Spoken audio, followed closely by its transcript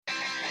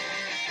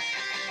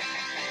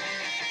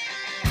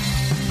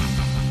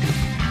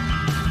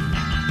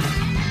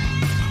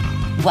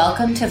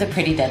Welcome to the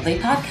Pretty Deadly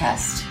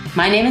podcast.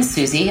 My name is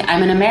Susie.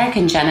 I'm an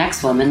American Gen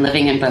X woman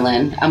living in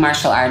Berlin, a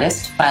martial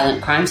artist,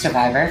 violent crime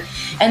survivor,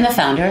 and the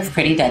founder of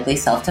Pretty Deadly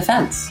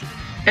Self-Defense.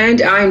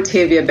 And I'm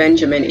Tavia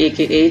Benjamin,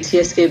 aka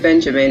TSK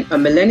Benjamin, a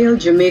millennial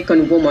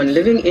Jamaican woman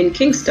living in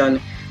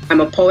Kingston.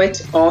 I'm a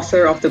poet,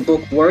 author of the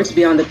book Words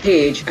Beyond the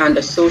Page, and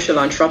a social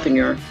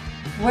entrepreneur.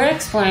 We're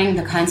exploring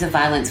the kinds of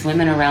violence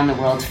women around the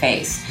world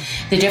face,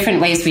 the different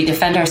ways we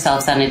defend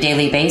ourselves on a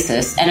daily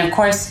basis, and of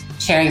course,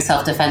 sharing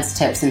self-defense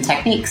tips and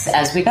techniques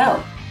as we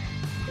go.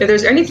 If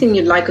there's anything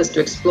you'd like us to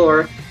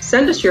explore,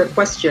 send us your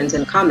questions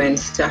and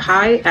comments to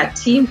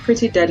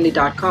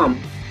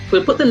hi@teamprettydeadly.com.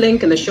 We'll put the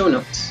link in the show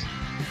notes.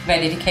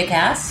 Ready to kick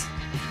ass?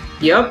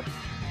 Yup.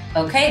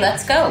 Okay,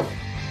 let's go.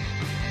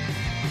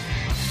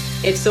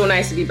 It's so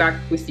nice to be back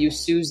with you,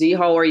 Susie.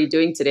 How are you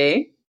doing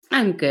today?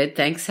 I'm good,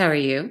 thanks. How are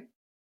you?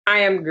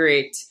 I am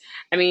great.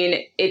 I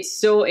mean, it's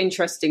so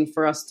interesting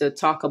for us to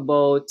talk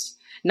about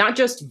not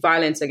just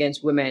violence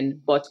against women,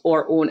 but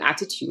our own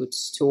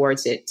attitudes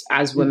towards it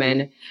as women.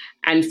 Mm-hmm.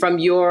 And from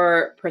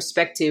your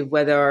perspective,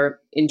 whether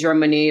in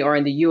Germany or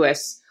in the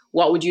US,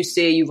 what would you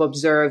say you've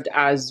observed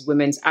as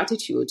women's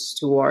attitudes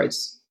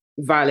towards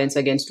violence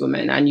against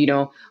women? And,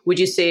 would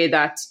you say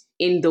that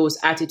in those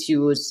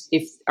attitudes,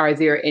 are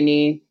there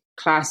any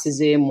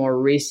classism or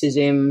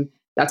racism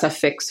that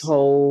affects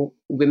how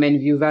women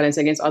view violence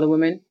against other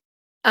women?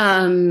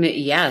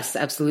 Yes,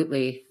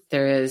 absolutely.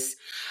 There is.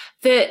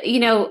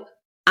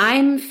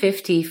 I'm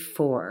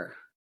 54,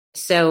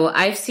 so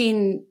I've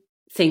seen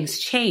things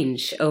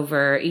change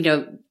over,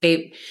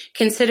 they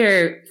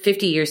consider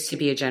 50 years to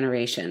be a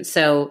generation.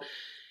 So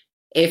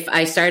if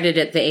I started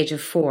at the age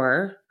of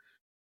 4,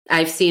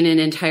 I've seen an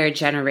entire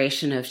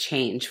generation of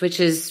change, which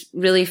is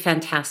really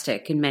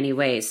fantastic in many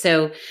ways.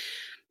 So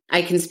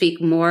I can speak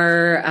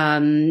more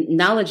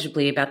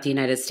knowledgeably about the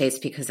United States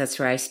because that's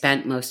where I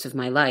spent most of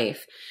my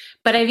life.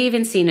 But I've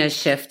even seen a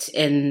shift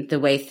in the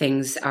way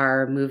things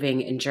are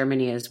moving in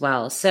Germany as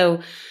well. So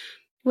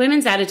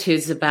women's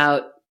attitudes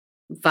about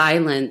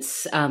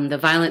violence, the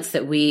violence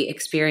that we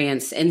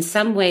experience, in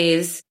some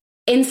ways,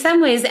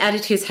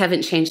 attitudes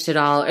haven't changed at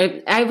all.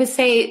 Or I would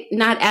say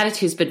not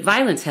attitudes, but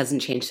violence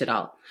hasn't changed at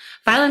all.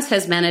 Violence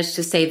has managed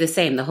to stay the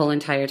same the whole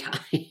entire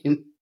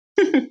time.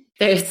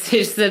 There's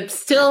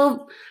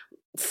still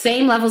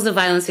same levels of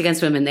violence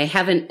against women. They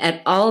haven't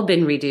at all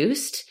been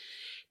reduced.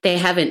 They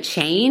haven't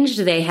changed.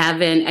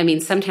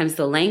 Sometimes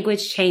the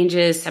language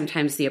changes.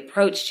 Sometimes the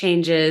approach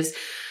changes.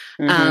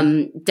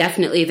 Mm-hmm.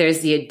 Definitely there's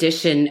the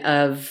addition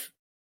of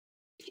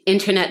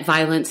internet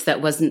violence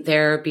that wasn't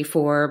there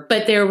before,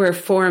 but there were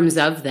forms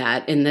of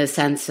that in the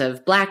sense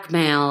of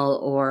blackmail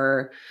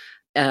or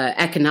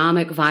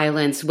economic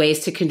violence, ways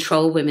to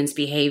control women's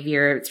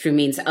behavior through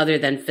means other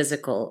than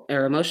physical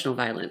or emotional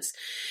violence.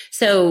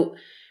 So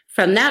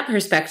from that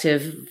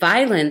perspective,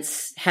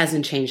 violence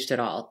hasn't changed at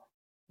all.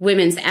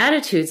 Women's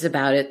attitudes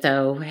about it,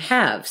 though,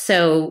 have.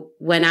 So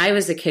when I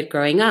was a kid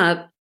growing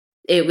up,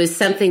 it was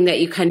something that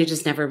you kind of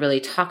just never really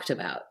talked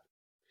about.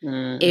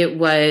 It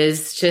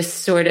was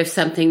just sort of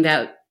something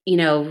that,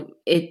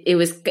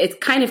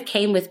 it kind of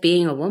came with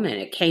being a woman.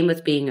 It came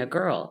with being a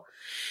girl.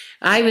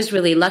 I was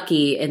really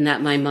lucky in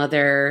that my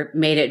mother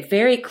made it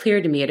very clear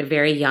to me at a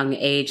very young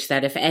age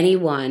that if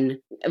anyone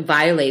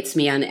violates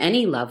me on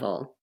any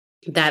level,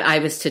 that I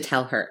was to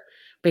tell her,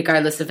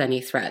 regardless of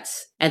any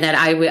threats, and that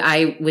I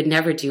would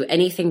never do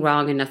anything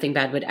wrong and nothing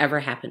bad would ever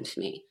happen to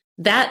me.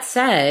 That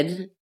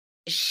said,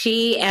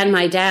 she and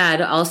my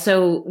dad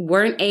also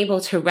weren't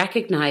able to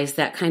recognize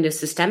that kind of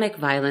systemic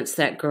violence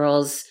that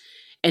girls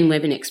and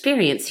women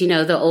experience.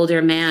 The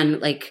older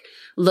man, like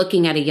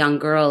looking at a young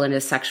girl in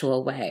a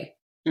sexual way,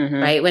 mm-hmm.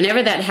 right?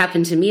 Whenever that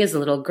happened to me as a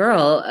little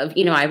girl,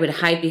 I would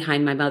hide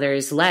behind my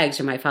mother's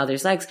legs or my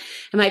father's legs.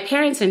 And my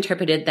parents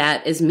interpreted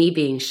that as me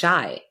being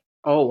shy.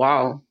 Oh,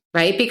 wow.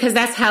 Right? Because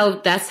that's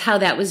how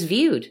that was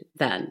viewed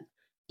then.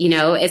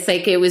 It's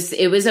like it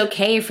was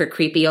okay for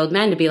creepy old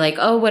men to be like,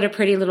 oh, what a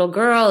pretty little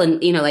girl.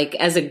 And, like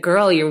as a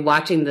girl, you're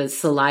watching the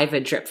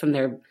saliva drip from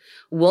their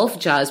wolf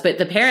jaws. But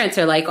the parents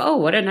are like, oh,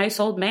 what a nice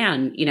old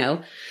man,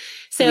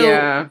 So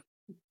yeah.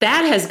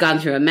 That has gone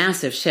through a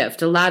massive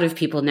shift. A lot of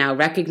people now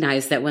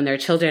recognize that when their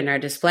children are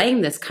displaying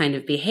this kind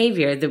of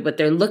behavior, that what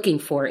they're looking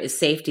for is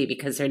safety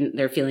because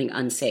they're feeling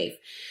unsafe.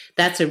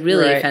 That's a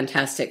really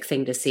fantastic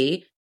thing to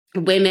see.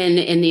 Women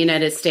in the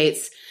United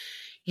States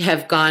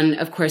have gone,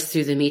 of course,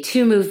 through the Me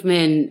Too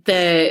movement.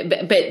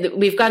 But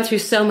we've gone through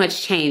so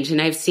much change,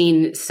 and I've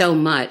seen so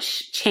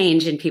much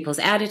change in people's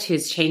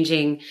attitudes,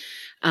 changing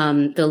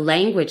the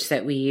language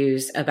that we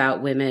use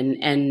about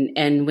women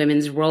and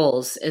women's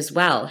roles as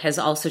well has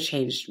also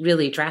changed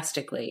really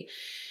drastically.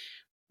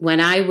 When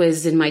I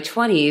was in my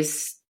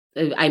 20s,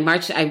 I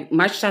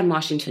marched on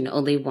Washington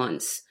only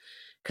once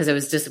because I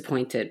was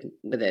disappointed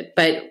with it,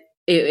 but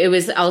it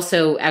was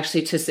also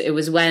actually it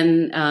was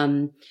when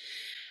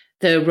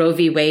the Roe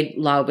v. Wade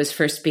law was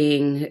first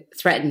being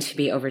threatened to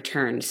be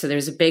overturned. So there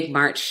was a big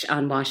march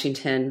on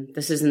Washington.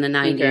 This was in the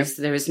 90s.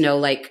 Okay. There was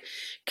no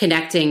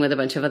connecting with a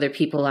bunch of other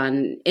people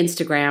on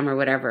Instagram or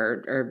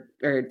whatever,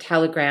 or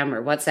Telegram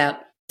or WhatsApp.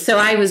 So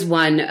I was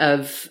one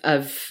of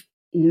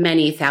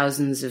many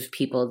thousands of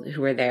people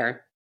who were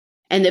there.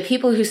 And the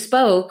people who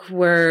spoke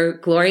were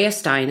Gloria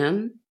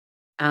Steinem,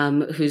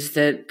 who's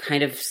the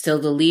kind of still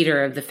the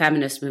leader of the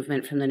feminist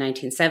movement from the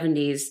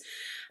 1970s,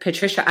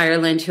 Patricia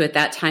Ireland, who at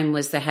that time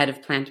was the head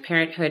of Planned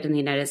Parenthood in the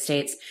United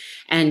States,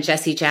 and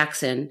Jesse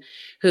Jackson,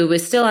 who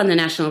was still on the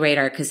national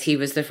radar because he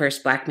was the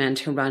first Black man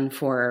to run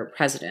for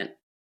president.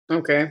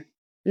 Okay.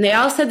 And they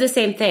all said the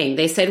same thing.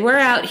 They said, we're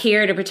out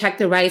here to protect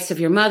the rights of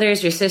your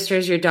mothers, your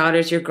sisters, your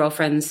daughters, your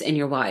girlfriends, and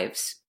your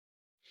wives.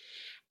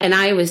 And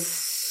I was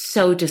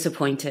so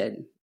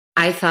disappointed.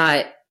 I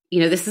thought,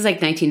 this is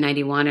like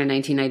 1991 or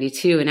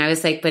 1992. And I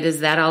was like, but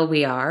is that all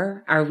we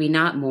are? Are we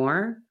not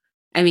more?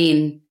 I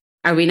mean,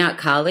 are we not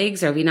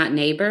colleagues? Are we not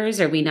neighbors?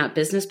 Are we not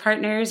business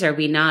partners? Are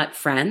we not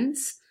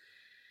friends?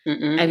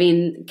 I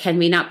mean, can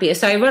we not be?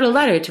 So I wrote a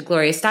letter to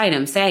Gloria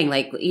Steinem saying,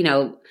 like,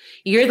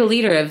 you're the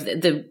leader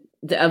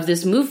of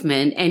this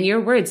movement and your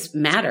words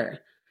matter.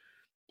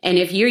 And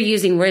if you're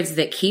using words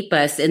that keep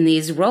us in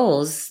these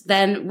roles,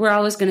 then we're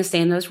always going to stay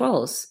in those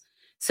roles.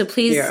 So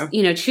please,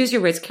 choose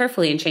your words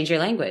carefully and change your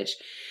language.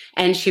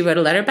 And she wrote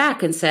a letter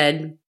back and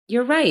said,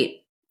 you're right.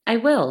 I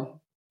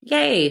will.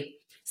 Yay.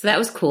 So that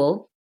was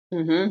cool.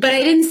 But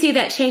I didn't see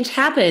that change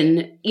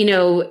happen,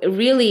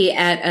 really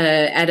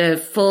at a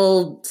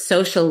full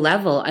social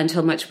level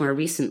until much more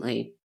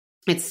recently.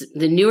 It's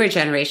the newer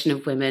generation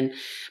of women,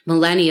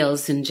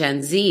 millennials and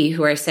Gen Z,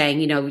 who are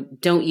saying,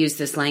 don't use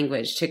this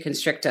language to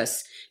constrict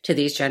us to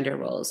these gender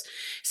roles.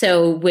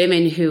 So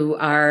women who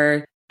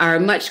are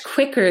much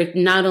quicker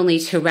not only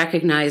to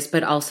recognize,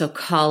 but also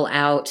call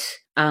out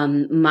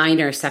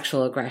minor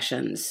sexual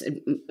aggressions.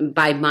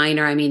 By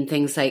minor, I mean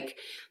things like,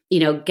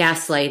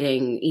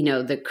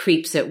 gaslighting, the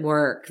creeps at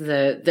work,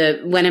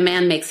 the when a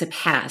man makes a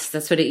pass,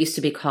 that's what it used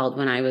to be called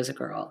when I was a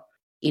girl,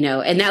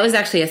 and that was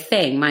actually a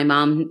thing. My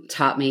mom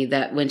taught me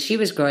that when she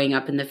was growing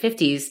up in the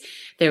 50s,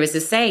 there was a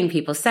saying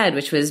people said,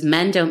 which was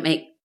men don't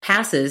make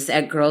passes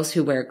at girls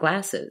who wear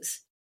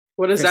glasses.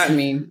 What does that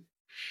mean?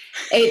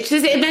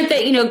 It meant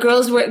that,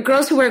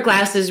 girls who wear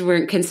glasses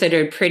weren't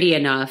considered pretty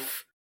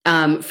enough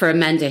for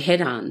men to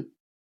hit on.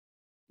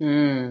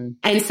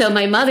 And so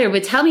my mother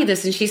would tell me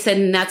this, and she said,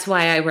 and that's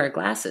why I wear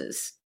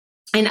glasses.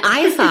 And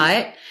I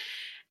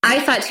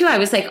thought too, I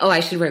was like, oh, I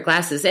should wear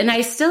glasses. And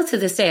I still to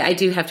this day, I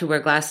do have to wear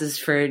glasses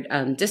for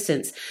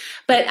distance.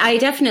 But I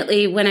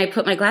definitely, when I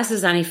put my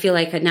glasses on, I feel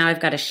like now I've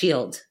got a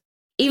shield.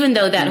 Even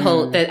though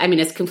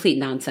it's complete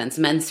nonsense.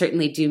 Men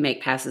certainly do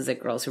make passes at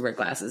girls who wear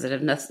glasses. It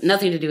has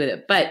nothing to do with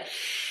it. But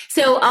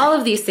so all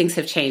of these things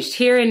have changed.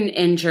 Here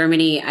in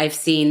Germany, I've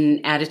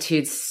seen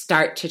attitudes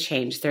start to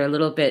change. They're a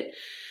little bit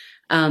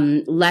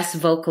less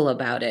vocal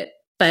about it.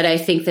 But I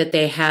think that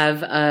they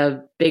have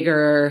a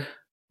bigger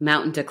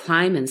mountain to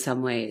climb in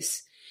some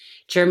ways.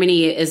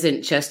 Germany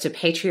isn't just a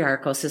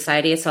patriarchal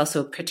society. It's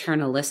also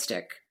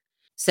paternalistic.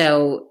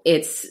 So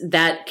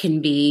that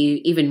can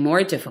be even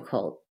more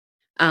difficult.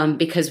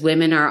 Because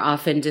women are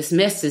often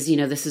dismissed as,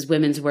 this is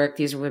women's work.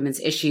 These are women's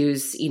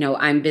issues.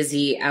 I'm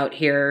busy out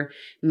here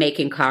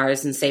making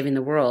cars and saving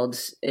the world,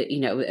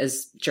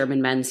 as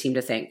German men seem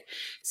to think.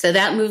 So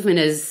that movement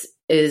is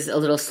a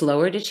little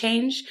slower to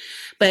change,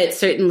 but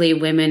certainly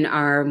women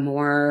are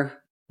more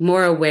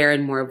aware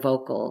and more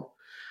vocal.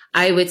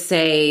 I would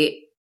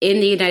say in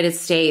the United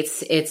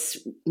States, it's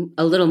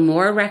a little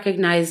more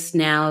recognized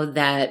now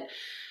that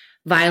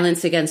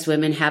violence against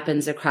women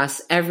happens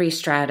across every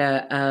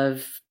strata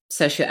of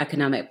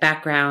socioeconomic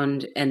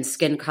background and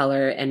skin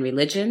color and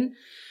religion.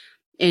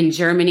 In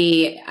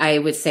Germany, I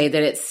would say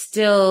that it's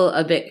still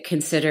a bit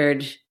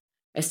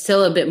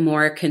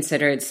more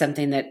considered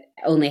something that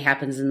only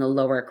happens in the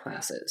lower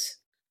classes.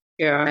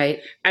 Yeah. Right.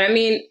 And I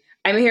mean,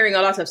 I'm hearing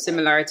a lot of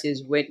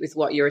similarities with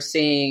what you're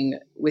saying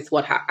with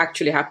what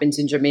actually happens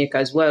in Jamaica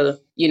as well.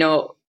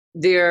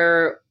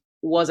 There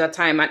was a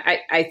time, and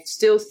I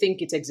still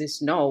think it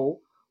exists now,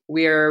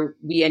 where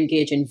we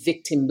engage in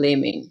victim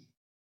blaming,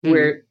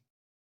 where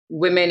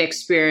women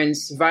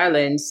experience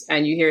violence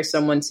and you hear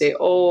someone say,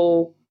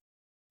 oh,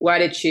 why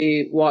did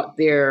she walk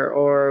there?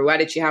 Or why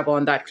did she have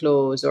on that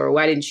clothes? Or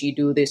why didn't she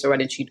do this? Or why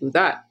didn't she do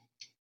that?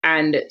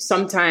 And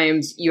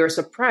sometimes you're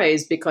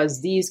surprised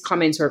because these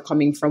comments are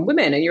coming from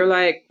women and you're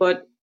like,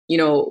 but,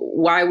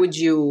 why would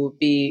you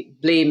be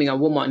blaming a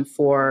woman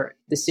for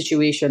the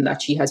situation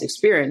that she has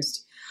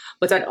experienced?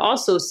 But I'd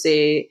also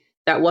say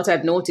that what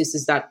I've noticed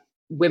is that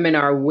women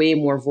are way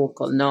more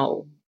vocal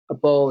now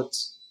about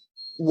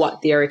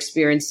what they are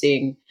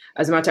experiencing.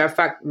 As a matter of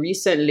fact,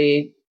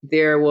 recently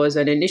there was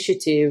an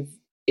initiative,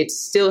 it's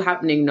still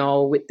happening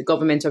now with the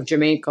government of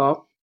Jamaica,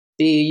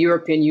 the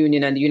European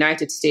Union and the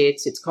United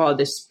States. It's called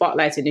the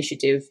Spotlight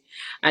Initiative.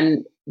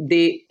 And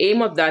the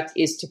aim of that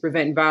is to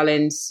prevent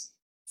violence,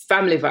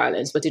 family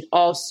violence, but it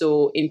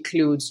also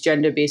includes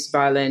gender-based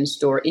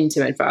violence or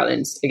intimate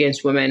violence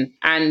against women.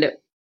 And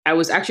I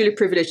was actually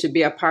privileged to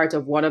be a part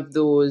of one of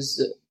those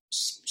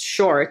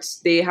shorts.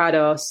 They had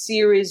a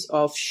series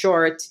of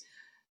short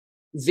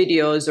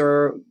videos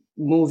or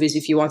movies,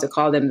 if you want to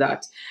call them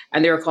that.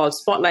 And they were called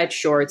Spotlight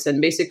Shorts.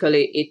 And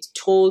basically it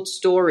told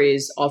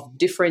stories of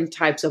different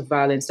types of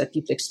violence that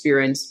people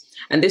experience.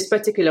 And this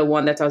particular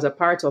one that I was a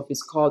part of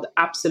is called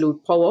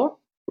Absolute Power,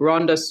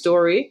 Rhonda's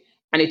Story.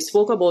 And it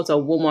spoke about a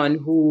woman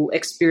who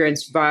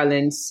experienced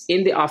violence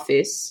in the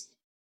office,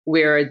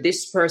 where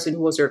this person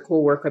who was her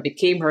coworker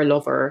became her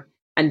lover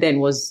and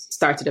then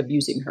started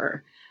abusing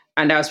her.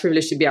 And I was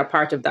privileged to be a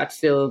part of that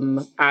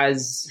film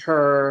as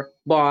her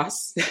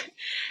boss,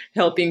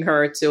 helping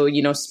her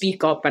to,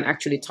 speak up and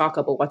actually talk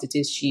about what it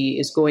is she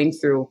is going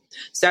through.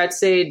 So I'd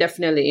say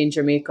definitely in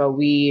Jamaica,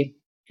 we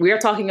are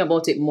talking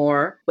about it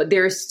more, but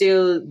there is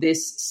still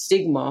this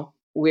stigma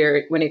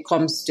where when it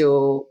comes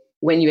to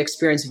when you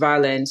experience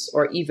violence,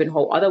 or even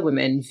how other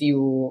women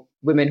view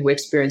women who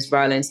experience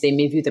violence, they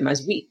may view them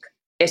as weak,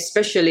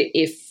 especially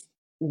if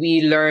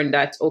we learn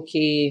that,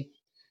 okay,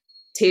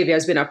 Tavia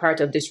has been a part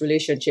of this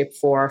relationship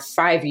for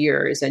 5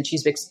 years and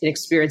she's been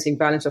experiencing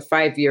violence for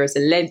 5 years.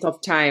 The length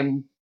of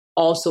time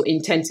also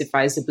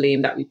intensifies the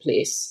blame that we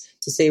place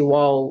to say,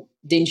 well,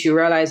 didn't you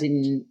realize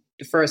in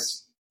the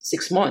first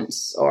 6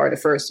 months or the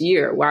first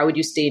year, why would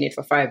you stay in it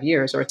for 5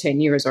 years or 10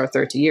 years or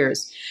 30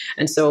 years?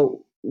 And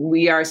so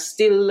we are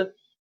still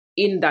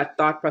in that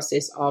thought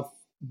process of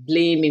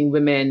blaming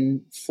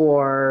women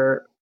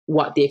for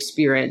what they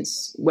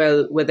experience.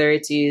 Well, whether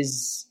it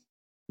is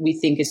we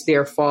think it's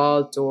their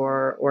fault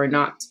or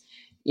not,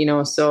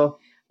 So,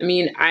 I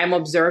mean, I'm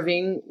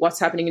observing what's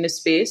happening in the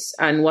space,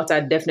 and what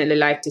I'd definitely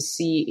like to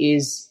see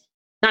is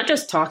not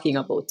just talking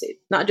about it,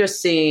 not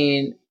just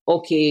saying,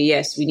 okay,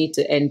 yes, we need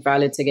to end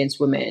violence against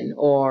women,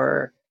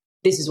 or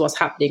this is what's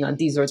happening and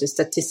these are the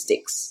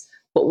statistics,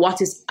 but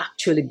what is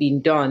actually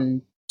being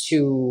done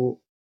to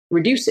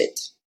reduce it?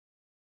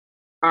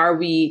 Are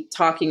we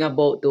talking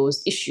about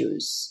those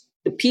issues?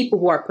 The people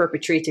who are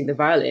perpetrating the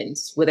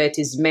violence, whether it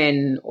is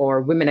men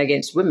or women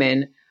against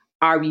women,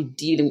 are we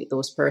dealing with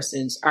those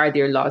persons? Are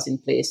there laws in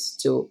place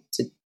to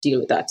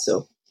deal with that?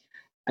 So,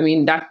 I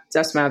mean,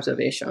 that's my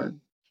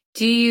observation.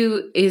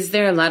 Is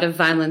there a lot of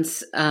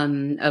violence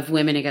of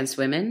women against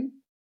women?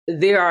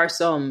 There are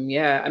some,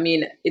 yeah. I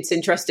mean, it's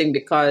interesting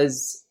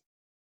because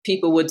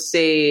people would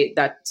say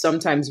that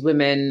sometimes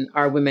women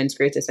are women's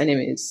greatest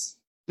enemies.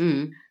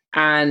 Mm.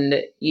 And,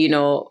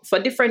 for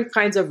different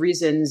kinds of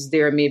reasons,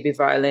 there may be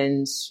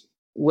violence,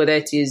 whether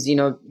it is,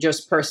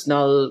 just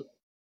personal,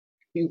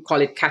 you call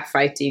it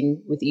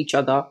catfighting with each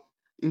other.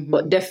 Mm-hmm.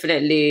 But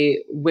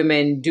definitely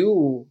women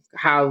do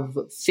have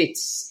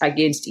fits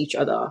against each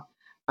other.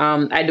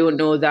 I don't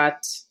know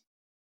that,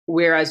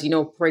 whereas,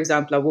 for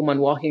example, a woman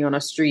walking on a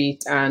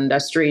street and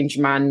a strange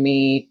man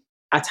may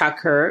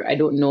attack her. I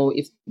don't know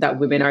if that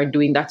women are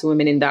doing that to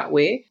women in that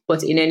way.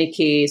 But in any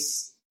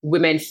case,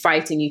 women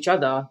fighting each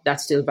other,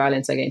 that's still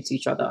violence against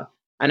each other.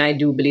 And I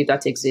do believe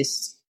that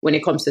exists. When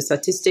it comes to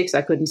statistics,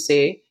 I couldn't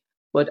say,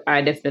 but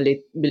I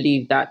definitely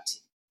believe that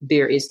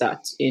there is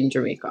that in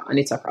Jamaica, and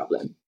it's a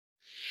problem.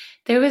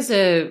 There was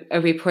a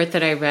report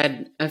that I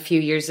read a few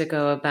years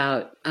ago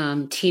about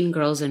teen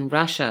girls in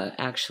Russia,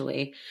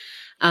 actually,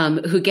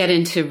 who get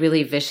into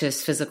really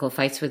vicious physical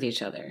fights with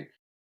each other.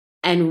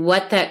 And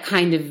what that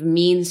kind of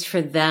means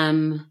for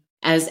them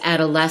as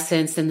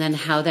adolescents, and then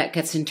how that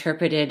gets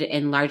interpreted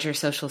in larger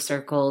social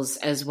circles,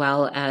 as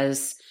well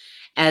as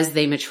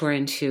they mature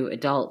into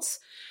adults.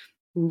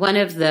 One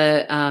of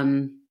the,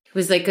 it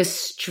was like a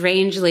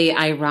strangely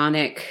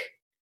ironic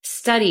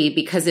study,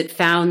 because it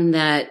found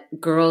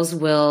that girls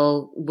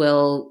will,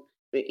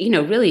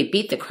 really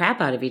beat the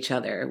crap out of each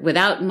other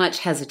without much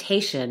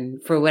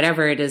hesitation for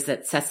whatever it is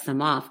that sets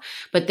them off,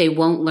 but they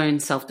won't learn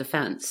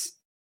self-defense.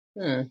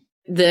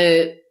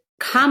 The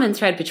common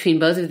thread between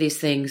both of these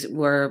things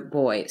were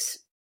boys,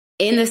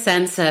 in the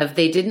sense of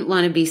they didn't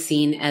want to be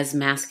seen as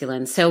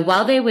masculine. So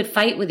while they would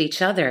fight with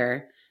each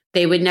other,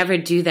 they would never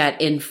do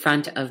that in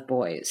front of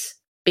boys,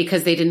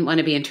 because they didn't want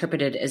to be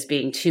interpreted as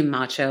being too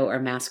macho or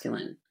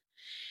masculine.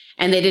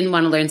 And they didn't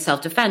want to learn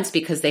self-defense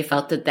because they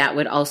felt that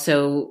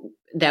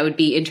would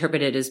be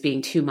interpreted as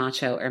being too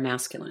macho or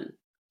masculine.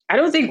 I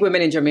don't think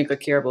women in Jamaica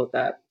care about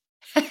that.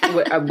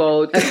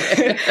 About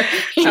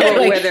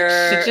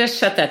whether just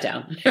shut that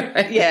down.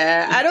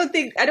 Yeah, I don't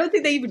think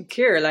they even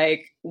care,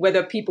 like,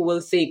 whether people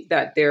will think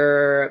that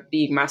they're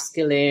being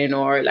masculine,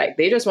 or like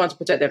they just want to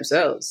protect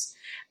themselves.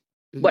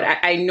 Mm-hmm. But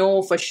I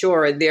know for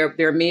sure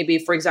there may be,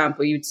 for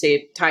example, you'd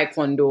say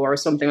Taekwondo or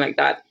something like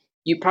that.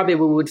 You probably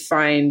would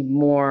find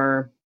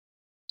more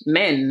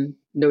men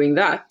doing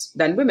that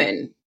than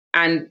women,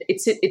 and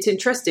it's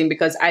interesting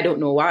because I don't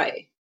know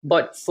why.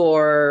 But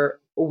for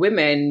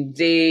women,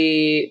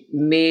 they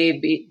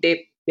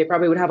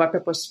probably would have a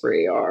pepper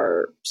spray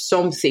or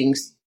some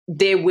things.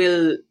 They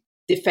will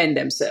defend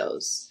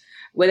themselves,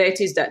 whether it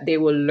is that they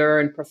will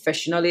learn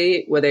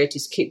professionally, whether it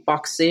is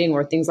kickboxing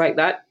or things like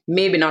that.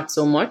 Maybe not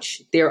so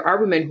much. There are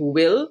women who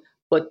will,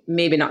 but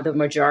maybe not the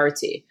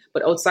majority.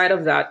 But outside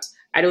of that,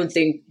 I don't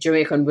think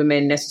Jamaican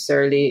women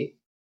necessarily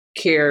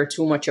care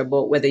too much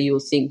about whether you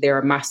think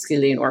they're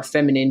masculine or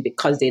feminine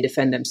because they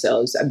defend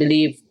themselves. I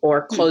believe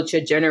our culture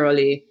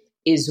generally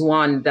is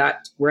one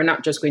that we're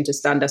not just going to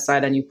stand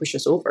aside and you push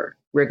us over.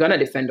 We're going to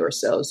defend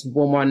ourselves,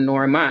 woman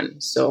or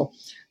man. So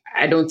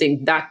I don't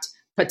think that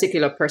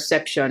particular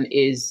perception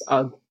is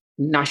a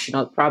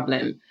national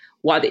problem.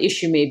 What the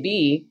issue may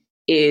be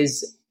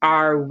is,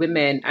 are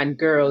women and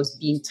girls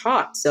being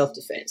taught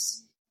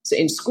self-defense? So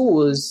in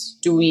schools,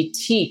 do we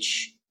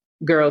teach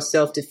girls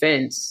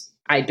self-defense?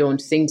 I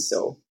don't think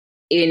so.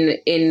 In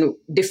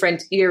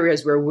different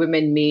areas where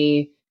women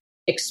may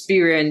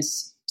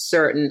experience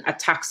certain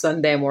attacks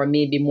on them or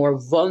may be more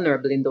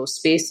vulnerable in those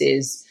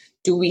spaces,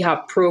 do we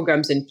have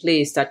programs in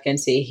place that can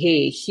say,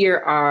 hey, here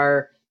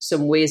are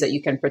some ways that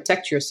you can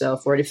protect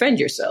yourself or defend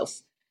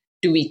yourself?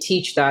 Do we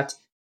teach that?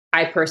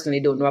 I personally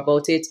don't know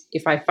about it.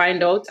 If I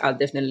find out, I'll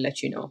definitely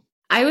let you know.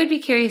 I would be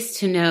curious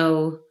to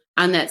know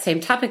on that same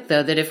topic,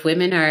 though, that if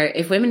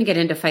women get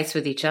into fights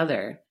with each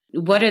other,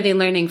 what are they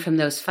learning from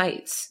those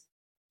fights?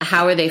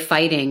 How are they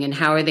fighting, and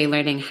how are they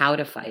learning how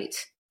to fight?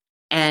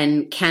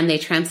 And can they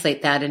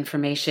translate that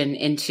information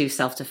into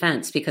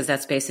self-defense? Because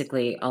that's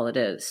basically all it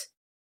is.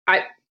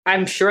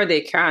 I'm sure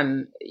they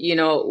can.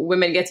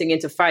 Women getting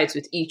into fights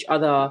with each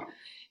other,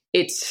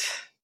 I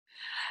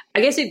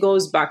guess it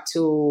goes back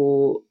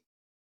to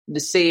the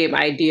same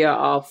idea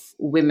of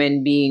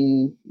women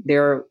being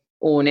their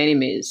own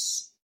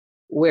enemies,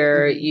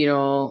 where,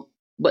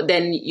 but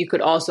then you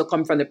could also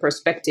come from the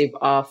perspective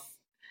of,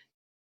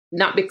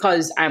 not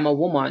because I'm a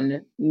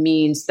woman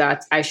means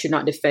that I should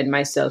not defend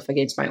myself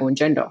against my own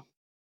gender.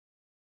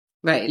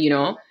 Right.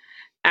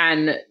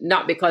 And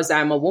not because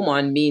I'm a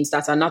woman means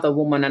that another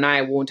woman and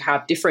I won't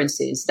have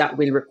differences that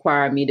will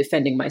require me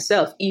defending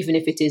myself, even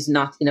if it is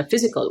not in a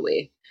physical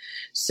way.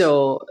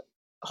 So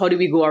how do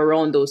we go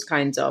around those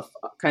kinds of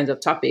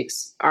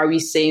topics? Are we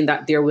saying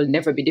that there will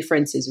never be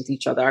differences with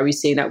each other? Are we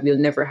saying that we'll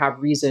never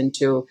have reason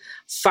to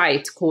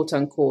fight, quote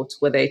unquote,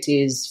 whether it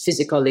is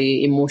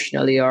physically,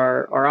 emotionally,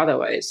 or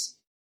otherwise?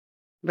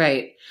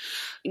 Right.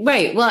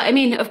 Right. Well, I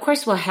mean, of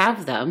course we'll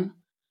have them.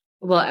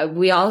 Well,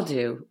 we all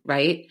do,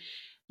 right?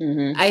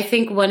 Mm-hmm. I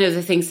think one of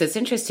the things that's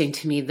interesting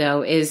to me,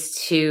 though, is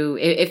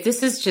if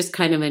this is just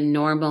kind of a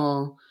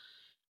normal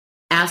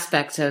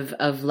aspect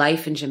of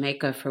life in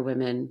Jamaica for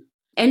women,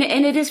 and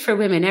it is for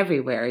women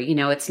everywhere,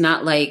 it's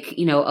not like,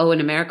 in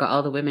America,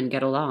 all the women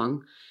get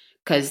along,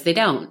 because they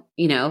don't,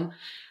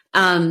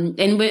 and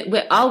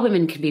all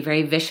women can be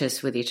very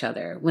vicious with each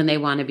other when they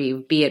want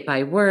to be it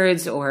by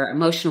words or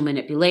emotional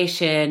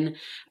manipulation,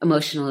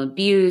 emotional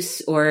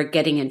abuse, or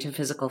getting into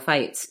physical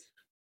fights.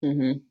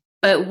 Mm-hmm.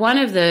 But one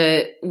of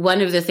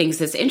the things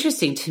that's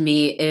interesting to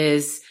me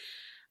is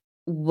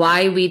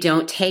why we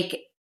don't take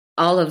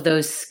all of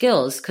those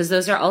skills, because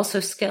those are also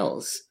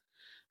skills,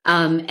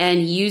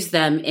 and use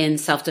them in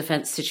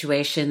self-defense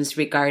situations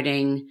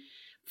regarding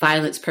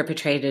violence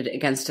perpetrated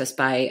against us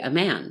by a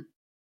man.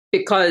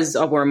 Because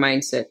of our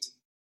mindset.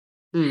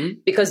 Mm-hmm.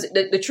 Because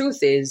the truth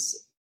is,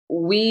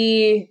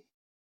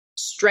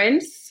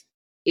 strength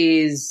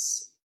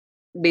is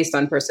based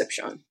on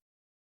perception.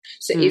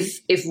 So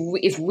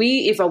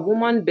if a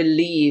woman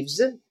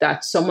believes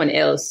that someone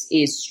else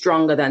is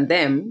stronger than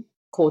them,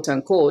 quote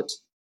unquote,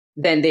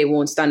 then they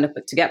won't stand up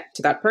to get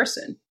to that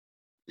person.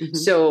 Mm-hmm.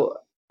 So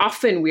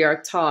often we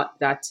are taught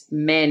that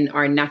men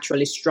are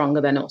naturally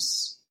stronger than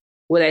us,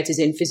 whether it is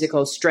in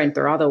physical strength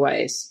or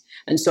otherwise.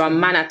 And so a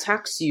man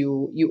attacks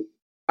you,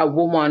 a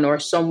woman or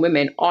some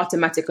women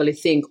automatically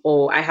think,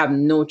 oh, I have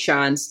no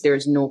chance.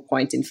 There's no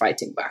point in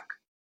fighting back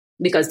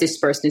because this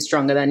person is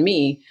stronger than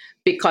me,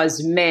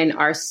 because men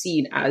are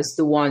seen as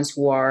the ones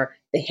who are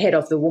the head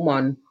of the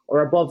woman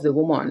or above the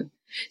woman.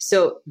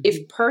 So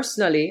if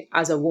personally,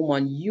 as a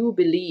woman, you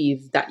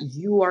believe that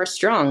you are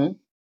strong,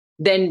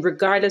 then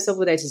regardless of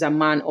whether it is a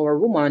man or a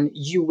woman,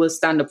 you will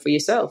stand up for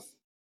yourself.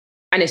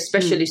 And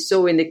especially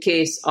so in the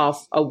case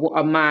of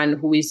a man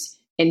who is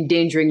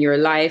endangering your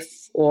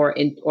life or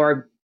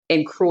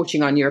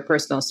encroaching on your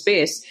personal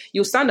space,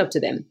 you stand up to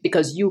them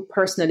because you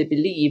personally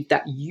believe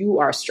that you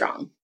are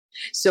strong.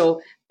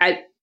 So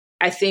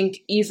I think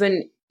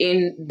even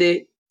in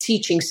the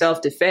teaching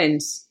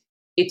self-defense,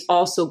 it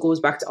also goes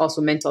back to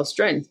also mental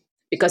strength,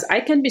 because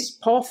I can be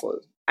powerful.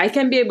 I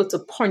can be able to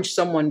punch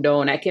someone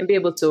down. I can be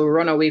able to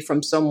run away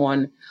from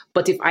someone.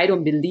 But if I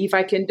don't believe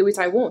I can do it,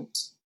 I won't.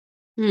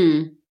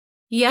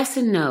 Yes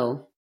and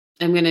no.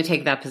 I'm going to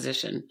take that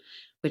position,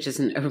 which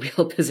isn't a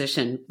real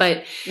position.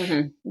 But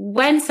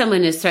when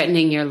someone is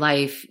threatening your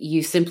life,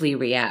 you simply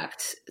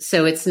react.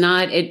 So it's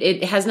not,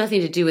 it has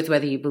nothing to do with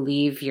whether you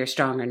believe you're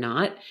strong or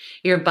not.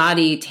 Your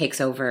body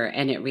takes over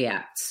and it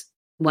reacts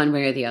one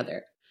way or the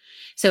other.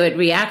 So it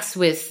reacts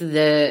with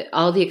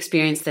all the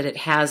experience that it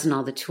has and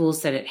all the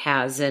tools that it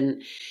has.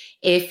 And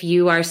if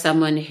you are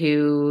someone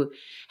who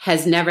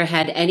has never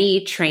had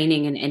any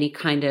training in any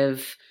kind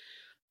of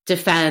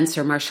defense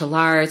or martial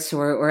arts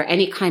or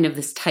any kind of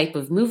this type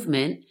of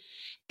movement,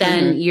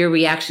 then your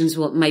reactions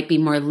might be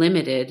more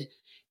limited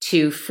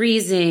to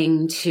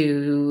freezing,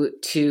 to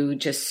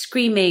just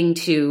screaming,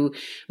 to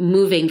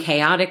moving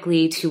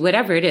chaotically, to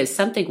whatever it is.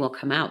 Something will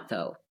come out,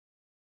 though.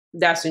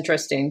 That's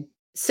interesting.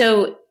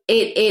 So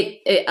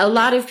a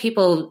lot of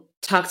people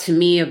talk to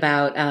me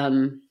about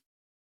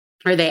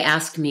or they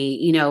ask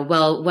me,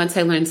 well, once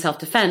I learn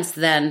self-defense,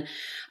 then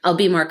I'll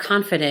be more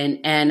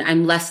confident and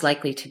I'm less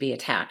likely to be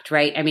attacked,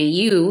 right? I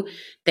mean,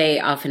 they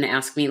often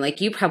ask me, like,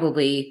 you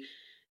probably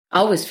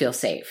always feel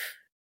safe,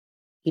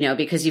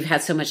 because you've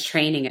had so much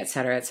training, et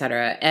cetera, et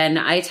cetera. And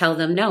I tell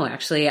them, no,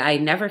 actually, I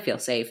never feel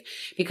safe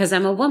because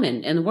I'm a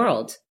woman in the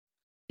world.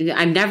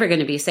 I'm never going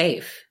to be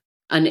safe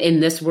in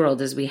this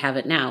world as we have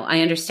it now.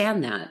 I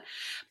understand that.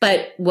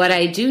 But what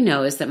I do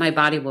know is that my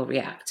body will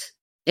react.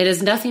 It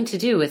has nothing to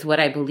do with what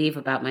I believe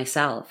about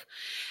myself.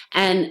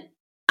 And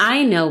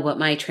I know what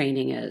my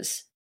training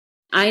is.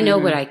 I know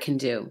what I can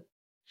do.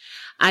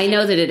 I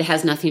know that it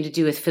has nothing to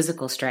do with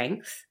physical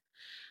strength.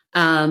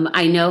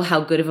 I know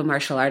how good of a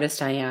martial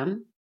artist I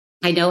am.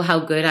 I know how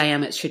good I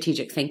am at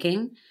strategic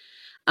thinking,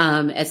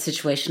 at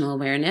situational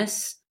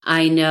awareness.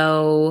 I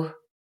know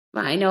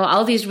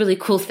all these really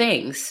cool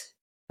things,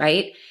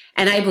 right?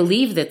 And I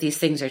believe that these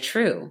things are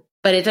true,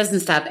 but it doesn't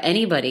stop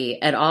anybody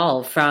at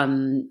all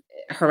from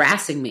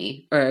harassing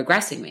me or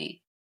aggressing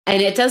me.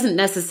 And it doesn't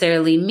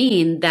necessarily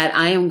mean that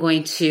I am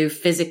going to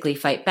physically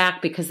fight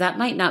back, because that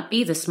might not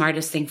be the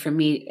smartest thing for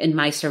me in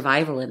my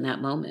survival in that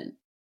moment.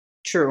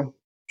 True.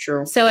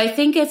 So I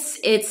think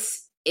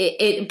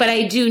but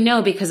I do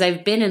know, because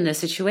I've been in this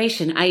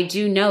situation, I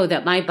do know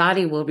that my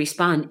body will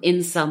respond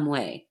in some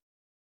way.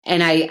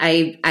 And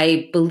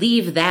I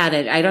believe that,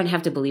 and I don't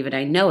have to believe it.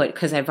 I know it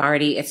because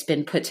it's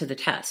been put to the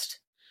test.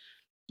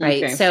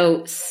 Right. Okay.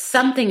 So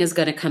something is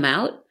going to come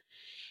out.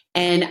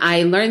 And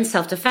I learned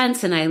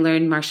self-defense and I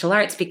learned martial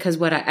arts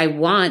because I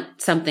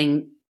want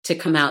something to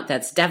come out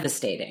that's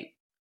devastating.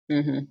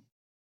 Mm-hmm.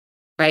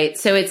 Right.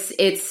 So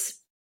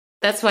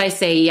that's why I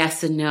say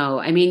yes and no.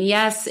 I mean,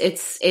 yes,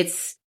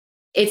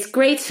 it's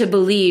great to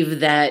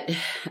believe that,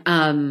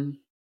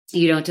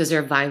 you don't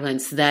deserve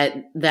violence,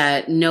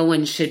 that no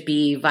one should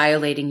be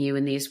violating you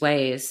in these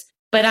ways.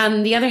 But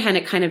on the other hand,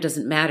 it kind of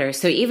doesn't matter.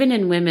 So even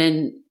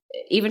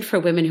for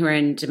women who are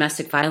in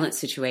domestic violence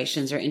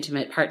situations or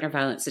intimate partner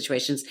violence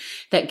situations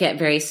that get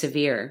very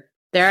severe,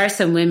 there are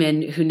some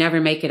women who never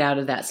make it out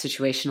of that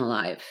situation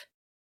alive.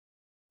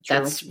 True.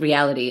 That's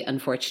reality,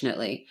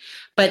 unfortunately.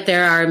 But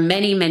there are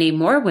many, many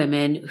more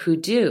women who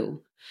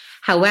do.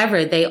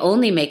 However, they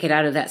only make it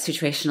out of that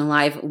situation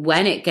alive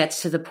when it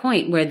gets to the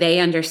point where they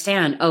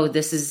understand, oh,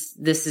 this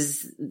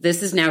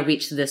is now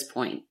reached this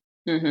point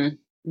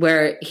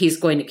where he's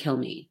going to kill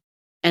me.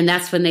 And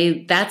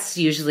that's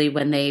usually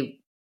when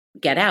they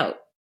get out.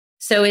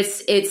 So it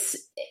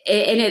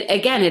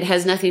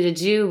has nothing to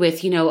do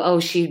with,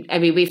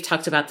 we've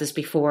talked about this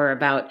before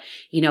about,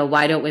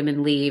 why don't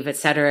women leave, et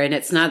cetera. And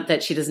it's not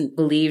that she doesn't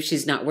believe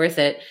she's not worth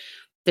it.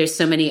 There's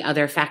so many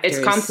other factors.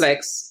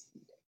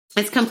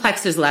 It's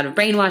complex. There's a lot of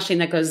brainwashing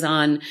that goes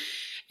on,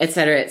 et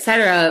cetera, et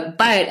cetera.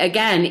 But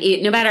again,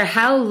 no matter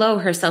how low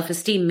her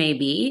self-esteem may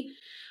be,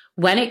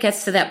 when it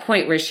gets to that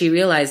point where she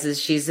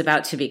realizes she's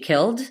about to be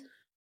killed,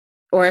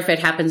 or if it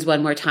happens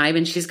one more time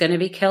and she's going to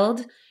be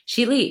killed,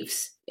 she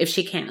leaves if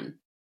she can.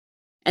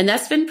 And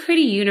that's been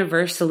pretty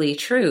universally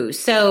true.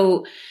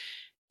 So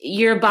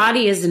your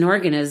body is an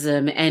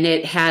organism and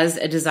it has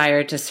a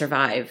desire to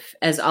survive,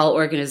 as all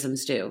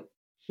organisms do.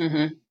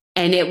 Mm-hmm.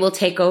 And it will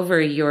take over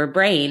your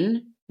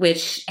brain,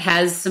 which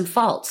has some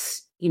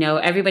faults.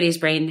 Everybody's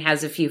brain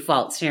has a few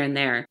faults here and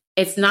there.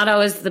 It's not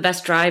always the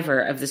best driver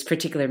of this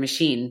particular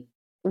machine.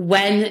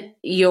 When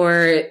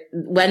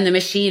the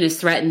machine is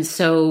threatened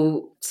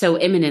so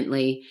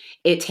imminently,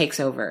 it takes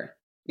over.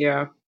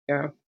 Yeah.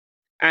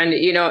 And,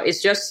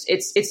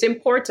 it's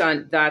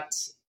important that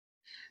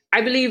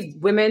I believe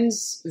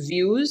women's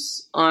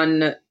views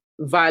on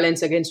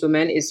violence against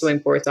women is so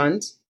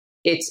important.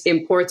 It's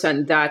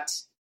important that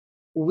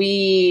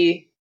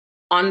we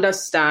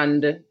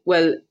understand,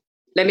 well,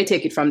 let me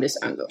take it from this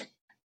angle.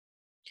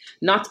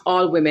 Not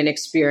all women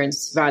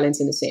experience violence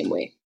in the same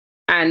way.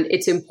 And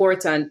it's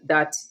important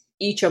that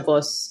each of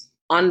us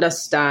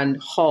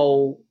understand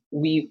how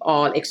we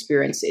all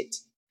experience it.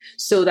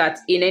 So that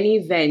in any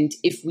event,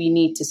 if we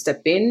need to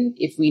step in,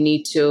 if we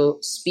need to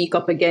speak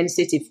up against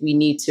it, if we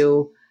need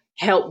to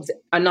help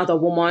another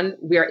woman,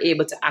 we are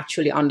able to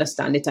actually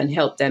understand it and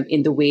help them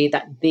in the way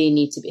that they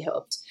need to be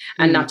helped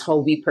and not how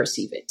we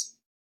perceive it.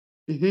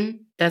 Mm-hmm.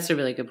 That's a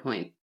really good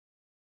point.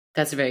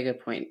 That's a very good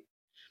point.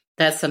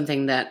 That's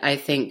something that I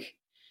think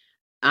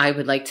I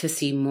would like to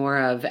see more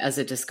of as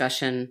a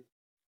discussion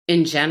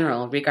in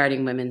general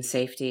regarding women's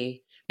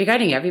safety,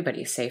 regarding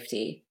everybody's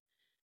safety.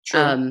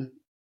 True.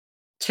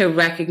 To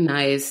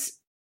recognize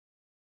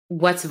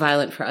what's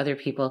violent for other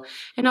people,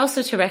 and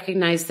also to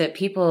recognize that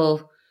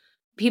people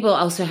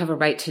also have a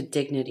right to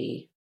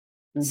dignity.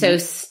 Mm-hmm. So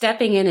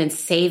stepping in and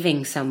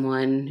saving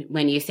someone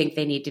when you think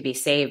they need to be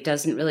saved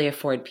doesn't really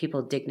afford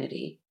people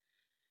dignity.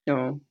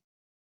 No.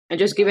 And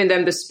just giving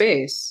them the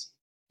space.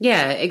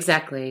 Yeah,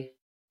 exactly.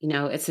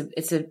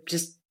 It's a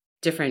just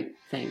different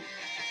thing.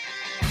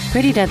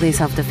 Pretty Deadly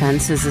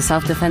Self-Defense is a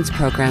self-defense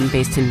program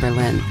based in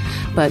Berlin,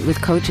 but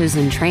with coaches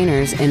and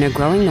trainers in a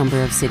growing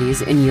number of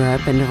cities in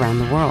Europe and around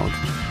the world.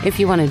 If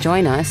you want to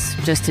join us,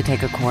 just to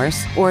take a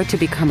course, or to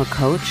become a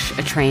coach,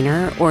 a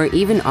trainer, or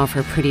even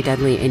offer Pretty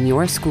Deadly in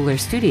your school or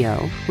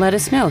studio, let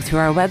us know through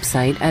our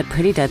website at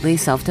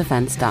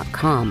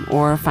prettydeadlyselfdefense.com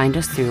or find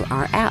us through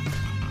our app.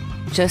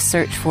 Just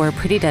search for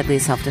Pretty Deadly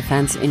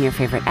Self-Defense in your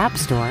favorite app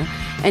store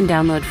and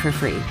download for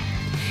free.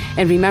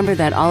 And remember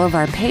that all of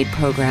our paid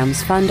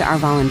programs fund our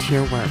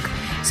volunteer work.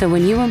 So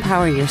when you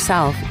empower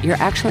yourself, you're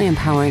actually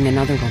empowering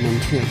another woman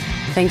too.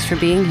 Thanks for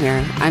being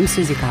here. I'm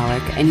Susie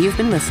Colick, and you've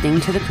been listening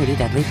to the Pretty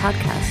Deadly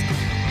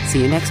Podcast.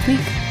 See you next week.